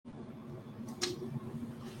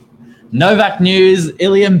Novak News,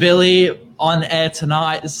 Illy and Billy on air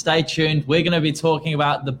tonight. Stay tuned. We're going to be talking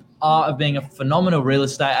about the art of being a phenomenal real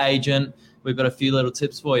estate agent. We've got a few little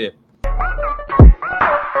tips for you.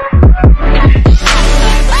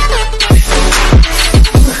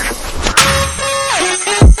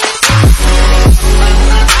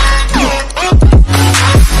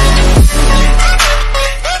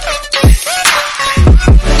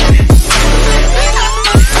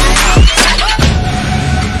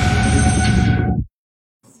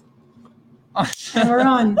 We're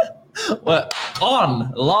on. We're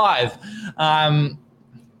on live.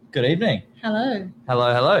 Good evening. Hello.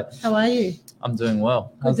 Hello. How are you? I'm doing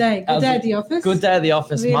well. Good day. Good day at the office. Good day at the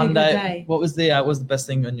office. Really Monday. good day. What was the best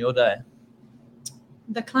thing on your day?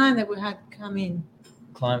 The client that we had come in.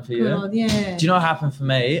 Client for you? Good, yeah. Do you know what happened for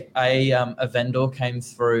me? A vendor came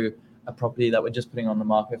through a property that we're just putting on the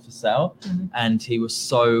market for sale, and he was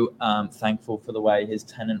so thankful for the way his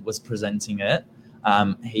tenant was presenting it.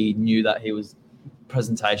 He knew that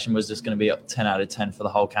presentation was just going to be 10 out of 10 for the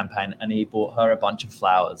whole campaign, and he bought her a bunch of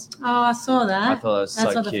flowers. Oh, I saw that. I thought it was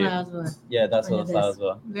that's so what cute. The flowers were. Yeah, that's what the flowers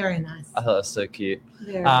were. Very nice. I thought it was so cute.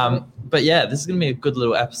 Very But yeah, this is going to be a good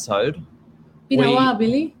little episode. Been a while,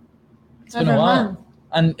 Billy. It's been a while.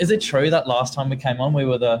 And is it true that last time we came on, we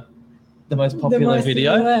were the most popular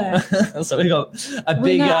video? So we got a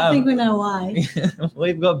big... I think we know why.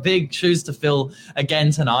 We've got big shoes to fill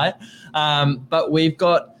again tonight. But we've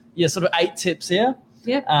got sort of 8 tips here.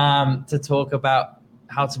 Yep. To talk about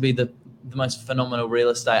how to be the most phenomenal real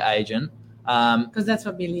estate agent. Because that's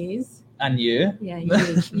what Billy is. And you. Yeah,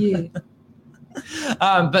 you.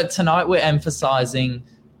 But tonight we're emphasizing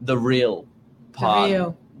the real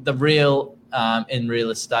part. The real in real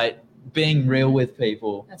estate, being real with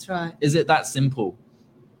people. That's right. Is it that simple?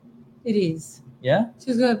 It is. Yeah?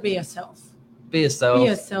 Just got to be yourself. Be yourself. Be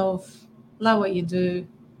yourself. Love what you do.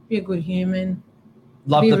 Be a good human.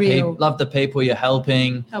 Love the people you're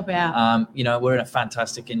helping. Help out. We're in a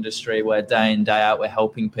fantastic industry where day in, day out, we're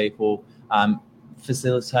helping people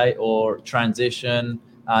facilitate or transition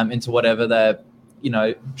into whatever their,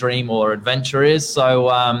 dream or adventure is.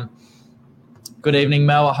 So good evening,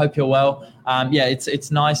 Mel. I hope you're well. It's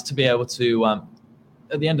nice to be able to,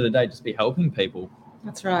 at the end of the day, just be helping people.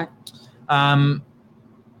 That's right.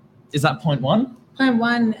 Is that point one? Point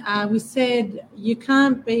one, we said you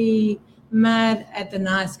can't be mad at the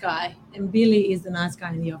nice guy, and Billy is the nice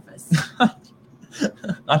guy in the office. I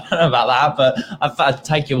don't know about that, but I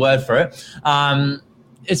take your word for it.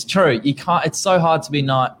 It's true. You can't. It's so hard to be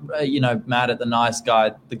mad at the nice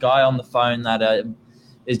guy, the guy on the phone that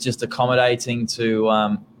is just accommodating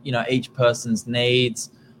to each person's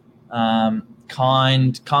needs.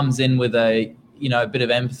 Kind, comes in with a bit of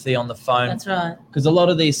empathy on the phone. That's right. Because a lot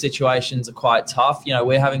of these situations are quite tough.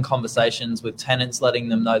 We're having conversations with tenants, letting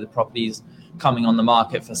them know the property's coming on the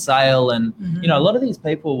market for sale. And, a lot of these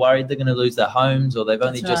people are worried they're going to lose their homes or they've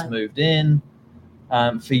only just moved in.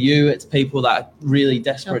 For you, it's people that are really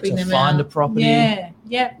desperate to find a property.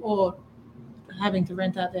 Yeah. Or having to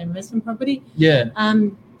rent out their investment property. Yeah.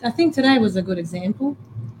 I think today was a good example.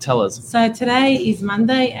 Tell us. So today is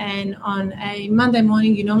Monday, and on a Monday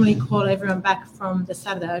morning, you normally call everyone back from the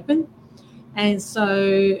Saturday Open. And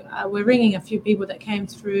so we're ringing a few people that came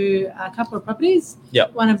through a couple of properties.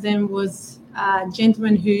 Yep. One of them was a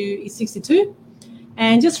gentleman who is 62,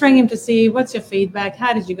 and just rang him to see what's your feedback.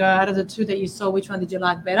 How did you go? Out of the 2 that you saw, which one did you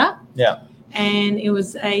like better? Yeah. And it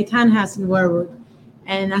was a townhouse in Warwood.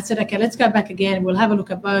 And I said, okay, let's go back again. We'll have a look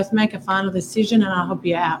at both, make a final decision, and I'll help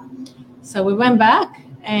you out. So we went back,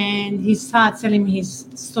 and he started telling me his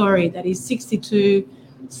story that he's 62,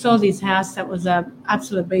 sold his house that was an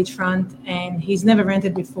absolute beachfront, and he's never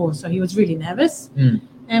rented before. So he was really nervous.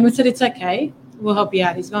 And we said, it's okay. We'll help you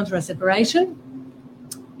out. He's gone through a separation.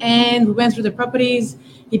 And we went through the properties.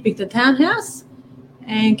 He picked a townhouse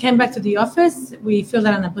and came back to the office. We filled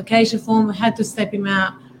out an application form. We had to step him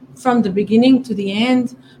out from the beginning to the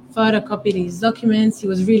end, photocopied his documents. He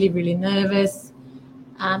was really, really nervous.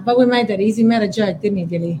 But we made that easy. Made a joke, didn't he,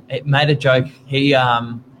 Billy? It made a joke. He,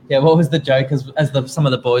 what was the joke as some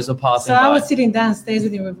of the boys were passing by? I was sitting downstairs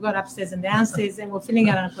with him. We've got upstairs and downstairs, and we're filling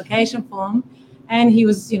out an application form. And he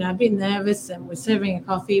was, a bit nervous, and we're serving a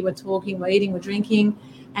coffee, we're talking, we're eating, we're drinking.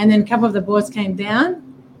 And then a couple of the boys came down,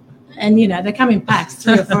 and, they come in packs,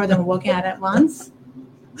 3 or 4 of them walking out at once.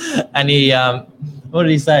 And he, what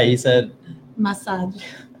did he say? He said... Massage.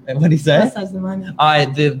 What did he say? Massage the money.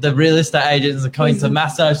 The real estate agents are coming to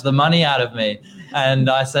massage the money out of me. And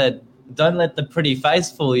I said, don't let the pretty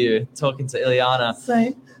face fool you, talking to Ileana.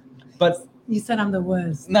 So, but You said I'm the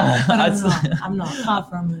worst. No, But I'm not. Far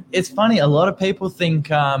from it. it's funny. A lot of people think,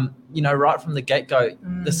 right from the get-go,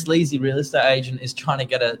 the sleazy real estate agent is trying to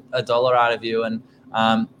get a dollar out of you, and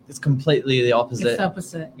it's completely the opposite. It's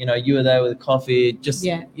opposite. You were there with a coffee, just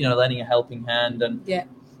Yeah. lending a helping hand, and Yeah.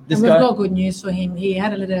 this And we've guy. got good news for him. He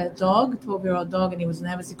had a little dog, 12-year-old dog, and he was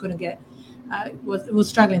nervous. He couldn't get, was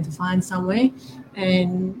struggling to find somewhere.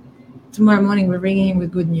 And tomorrow morning we're ringing him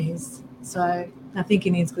with good news. So I think he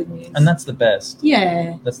needs good news. And that's the best.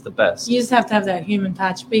 Yeah. That's the best. You just have to have that human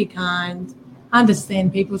touch, be kind,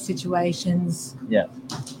 understand people's situations. Yeah.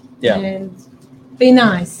 And be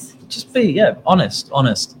nice. Just be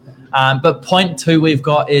honest. But point 2 we've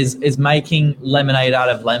got is making lemonade out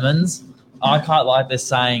of lemons. I quite like this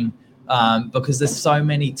saying because there's so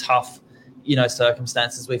many tough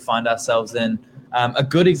circumstances we find ourselves in. A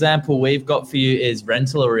good example we've got for you is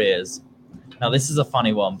rental arrears. Now this is a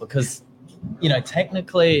funny one because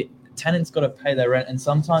technically tenants got to pay their rent, and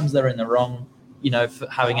sometimes they're in the wrong for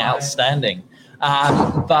having it outstanding,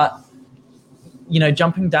 but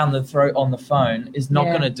jumping down the throat on the phone is not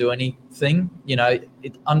going to do anything.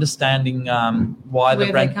 Understanding why Where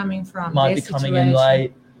the rent they're coming from, might their be coming situation. in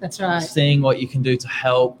late. That's right. Seeing what you can do to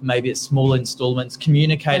help. Maybe it's small installments.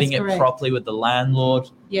 Communicating That's it correct. properly with the landlord.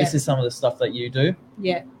 Yeah. This is some of the stuff that you do.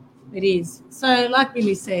 Yeah, it is. So like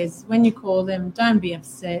Billy says, when you call them, don't be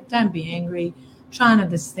upset, don't be angry, try and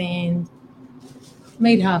understand,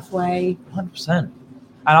 meet halfway. 100%. And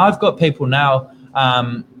I've got people now,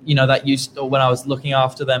 that used to, when I was looking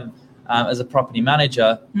after them as a property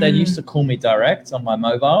manager, they used to call me direct on my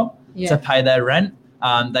mobile to pay their rent.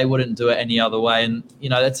 They wouldn't do it any other way. And,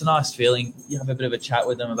 it's a nice feeling. You have a bit of a chat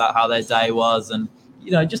with them about how their day was and,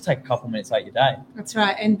 just take a couple minutes out of your day. That's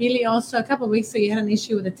right. And Billy, also a couple of weeks ago, you had an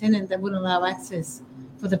issue with a tenant that wouldn't allow access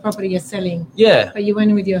for the property you're selling. Yeah. But you went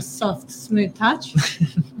in with your soft, smooth touch.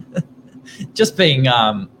 Just being,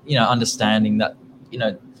 understanding that,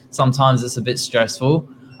 sometimes it's a bit stressful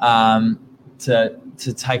to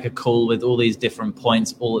take a call with all these different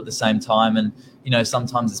points all at the same time. And,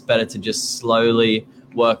 sometimes it's better to just slowly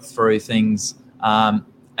work through things. And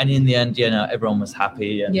in the end, everyone was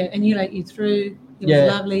happy. And, and you let you through. It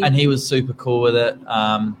was lovely. And he was super cool with it.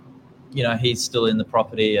 He's still in the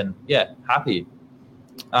property and, happy.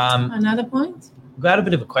 Another point? We had a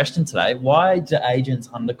bit of a question today. Why do agents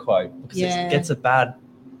underquote? Because it gets a bad,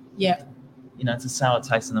 it's a sour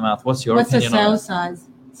taste in the mouth. What's your opinion on it? What's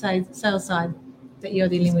the sales side that you're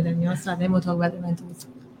dealing with on your side? Then we'll talk about the rentals.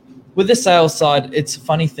 With the sales side, it's a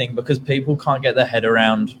funny thing because people can't get their head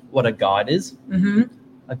around what a guide is. Mm-hmm.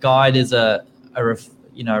 A guide is a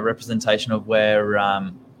representation of where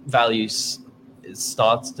values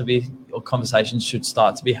starts to be, or conversations should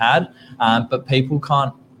start to be had. But people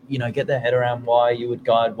can't, get their head around why you would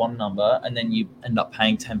guide one number and then you end up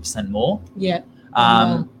paying 10% more. Yeah.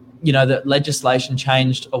 The legislation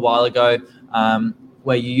changed a while ago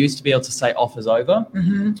where you used to be able to say offers over,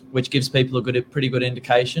 which gives people a pretty good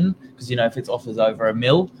indication because, if it's offers over $1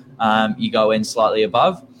 million, you go in slightly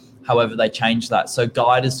above. However, they changed that. So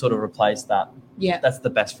guide has sort of replaced that. Yeah. That's the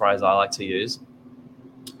best phrase I like to use.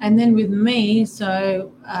 And then with me,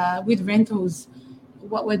 so with rentals,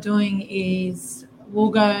 what we're doing is we'll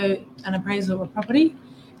go an appraisal of a property.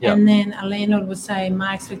 Yep. And then a landlord will say,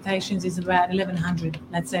 my expectations is about $1,100,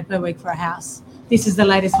 let's say, per week for a house. This is the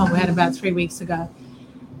latest one we had about 3 weeks ago.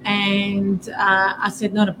 And I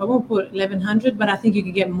said, not a problem, we'll put $1,100, but I think you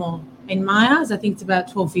could get more. In my eyes, I think it's about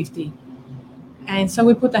 $1,250. And so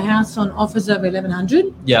we put the house on offers over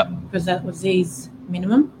 $1,100. Yeah. Because that was his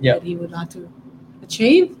minimum Yep. that he would like to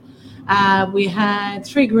achieve. We had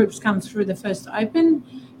 3 groups come through the first open,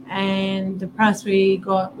 and the price we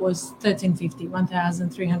got was $1,350,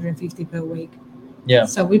 $1,350 per week. Yeah.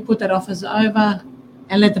 So we put that offers over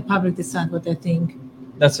and let the public decide what they think.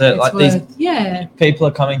 That's it. It's Like worth. these people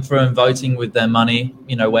are coming through and voting with their money,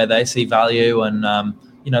 where they see value. And,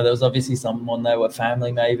 there was obviously someone there with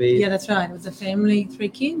family maybe. Yeah, that's right. It was a family, 3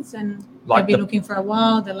 kids, and Like they've been looking for a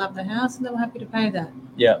while. They love the house, and they were happy to pay that.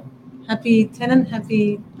 Yeah. Happy tenant,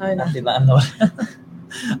 happy owner. Happy landlord.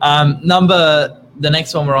 The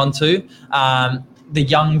next one we're on to, the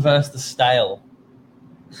young versus the stale.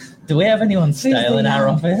 Do we have anyone stale in our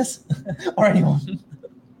office? Or anyone?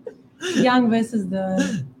 Young versus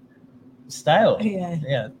the Stale.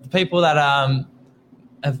 yeah. The people that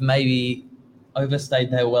have maybe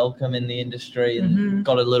overstayed their welcome in the industry and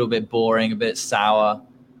got a little bit boring, a bit sour.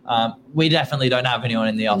 We definitely don't have anyone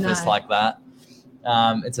in the office like that.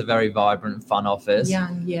 It's a very vibrant, fun office.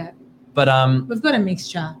 Young, yeah. But We've got a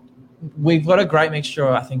mixture. we've got a great mixture,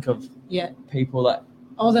 I think, of people that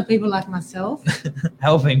Older people like myself.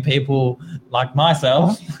 helping people like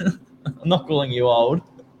myself. I'm not calling you old.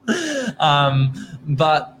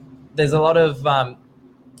 But there's a lot of,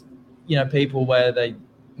 people where they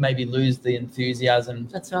maybe lose the enthusiasm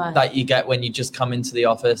That's right. that you get when you just come into the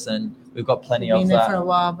office, and we've got plenty We've of been there that. for a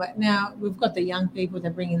while, but now we've got the young people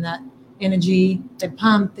that bring in that energy. They're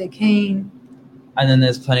pumped, they're keen, And then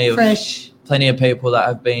there's plenty of people that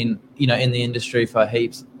have been, in the industry for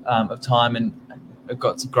heaps of time and have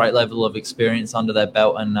got a great level of experience under their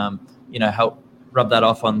belt, and help rub that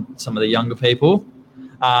off on some of the younger people.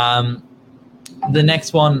 The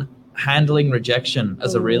next one, handling rejection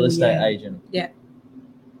as a real estate agent. Yeah.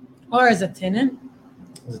 Or as a tenant.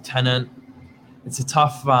 As a tenant, it's a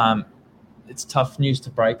tough news to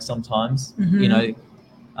break sometimes.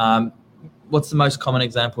 Mm-hmm. What's the most common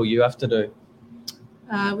example you have to do?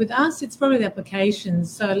 With us, it's probably the applications.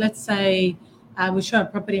 So let's say we show a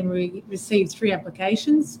property and we receive 3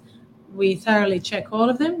 applications. We thoroughly check all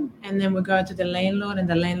of them, and then we go to the landlord, and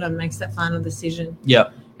the landlord makes that final decision. Yeah.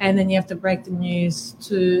 And then you have to break the news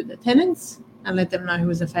to the tenants and let them know who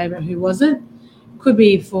was a favourite, who wasn't. Could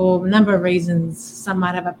be for a number of reasons. Some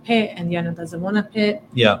might have a pet and the owner doesn't want a pet.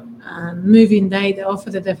 Yeah. Move-in date, the offer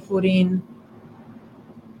that they've put in.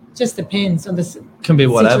 Just depends on the Can be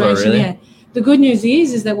whatever, situation. really. Yeah. The good news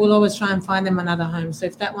is that we'll always try and find them another home. So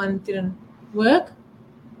if that one didn't work,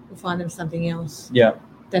 we'll find them something else. Yeah.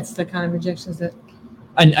 That's the kind of rejections that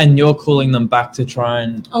And you're calling them back to try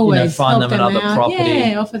and always find help them another out. property.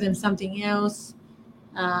 Yeah, offer them something else,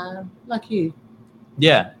 like you.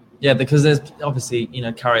 Yeah, because there's obviously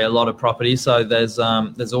carry a lot of property, so there's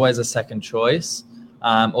always a second choice,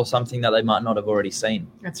 or something that they might not have already seen.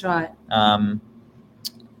 That's right. Um,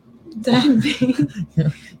 Don't be.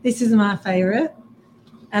 This is my favorite,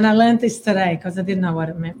 and I learned this today because I didn't know what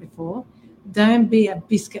it meant before. Don't be a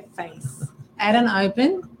biscuit face at an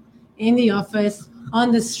open, in the office,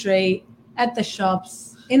 on the street, at the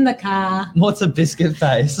shops, in the car. What's a biscuit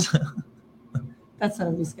face? That's not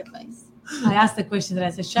a biscuit face. I asked the question that I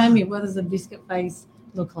said, show me, what does a biscuit face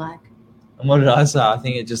look like? And what did I say? I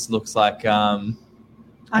think it just looks like I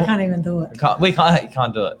can't even do it.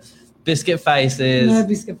 Can't do it. Biscuit face is No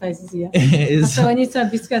biscuit faces here. is So when you say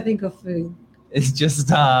biscuit, I think of food. it's just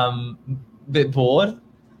bit bored,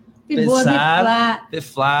 Bit bored, sad, bit bit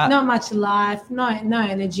flat. not much life, no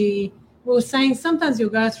energy. We were saying sometimes you'll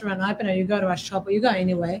go through an open, or you go to a shop, or you go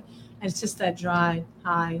anywhere, and it's just that dry,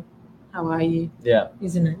 hi, how are you? Yeah.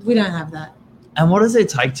 Isn't it? We don't have that. And what does it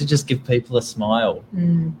take to just give people a smile?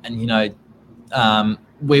 Mm. And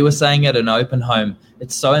we were saying at an open home,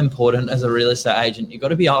 it's so important as a real estate agent. You've got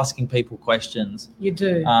to be asking people questions. You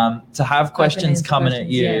do. To have questions coming at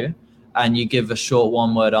you, yeah. and you give a short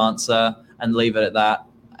one-word answer and leave it at that.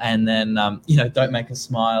 And then, don't make a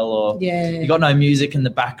smile, or you got no music in the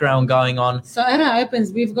background going on. So at our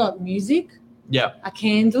opens, we've got music, Yeah. a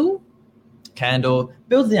candle,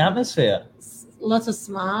 Builds the atmosphere. lots of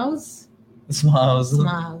smiles.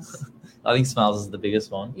 Smiles. I think smiles is the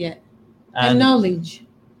biggest one. Yeah. And knowledge.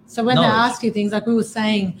 So when they Knowledge. ask you things, like we were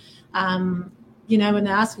saying, when they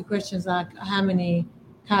ask you questions like how many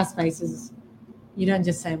car spaces, you don't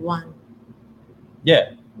just say one.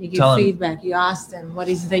 Yeah. You give Tell 'em. feedback. You ask them, what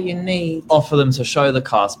is it that you need? Offer them to show the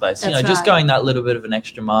car space. That's Just right. going that little bit of an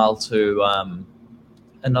extra mile to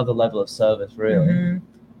another level of service, really. Mm-hmm.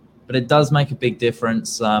 But it does make a big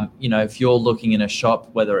difference. If you're looking in a shop,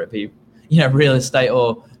 whether it be, real estate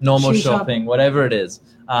or normal Shoe shop. shopping, whatever it is,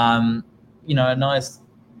 a nice,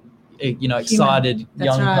 excited That's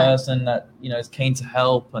young right. person that, is keen to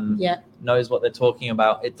help and Yeah, knows what they're talking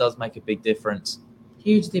about. It does make a big difference.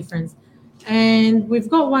 huge difference. And we've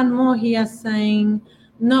got one more here saying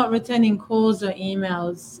not returning calls or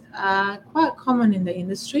emails are quite common in the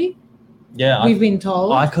industry. Yeah. We've been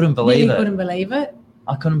told. I couldn't believe it. Couldn't believe it.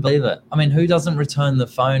 I couldn't believe it. I mean, who doesn't return the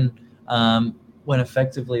phone when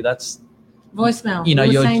effectively that's Voicemail. You know, we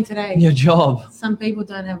were your- saying today. your job? Some people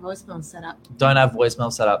don't have voicemail set up. Don't have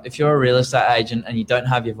voicemail set up. If you're a real estate agent and you don't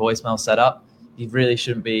have your voicemail set up, you really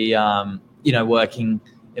shouldn't be, working,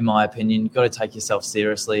 in my opinion. You've got to take yourself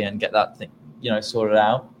seriously and get that thing, sorted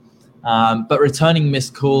out. But returning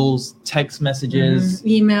missed calls, text messages,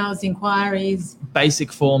 Emails, inquiries.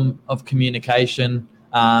 basic form of communication.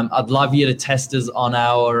 I'd love you to test us on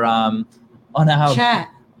our Chat.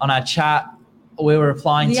 chat. We were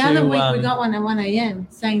replying The to other week we got one at 1 a.m.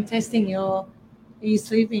 saying testing are you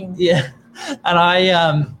sleeping? yeah, and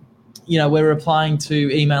I we're replying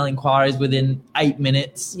to email inquiries within 8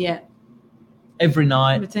 minutes Yeah. every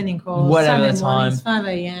night. Returning calls. Whatever Sunday the time. mornings, 5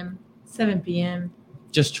 a.m., 7 p.m.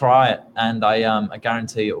 Just try it, and I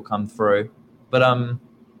guarantee it will come through. But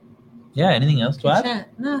anything else to add? Chat.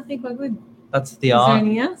 No, I think we're good. That's the Is there art.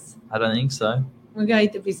 anything else? I don't think so. We'll go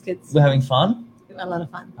eat the biscuits. We're having fun. A lot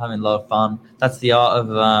of fun. Having a lot of fun. That's the art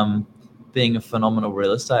of being a phenomenal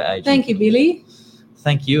real estate agent. Thank you, Billy.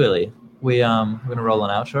 Thank you, Illy. We're going to roll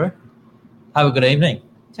an outro. Have a good evening.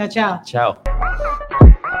 Ciao, ciao. Ciao.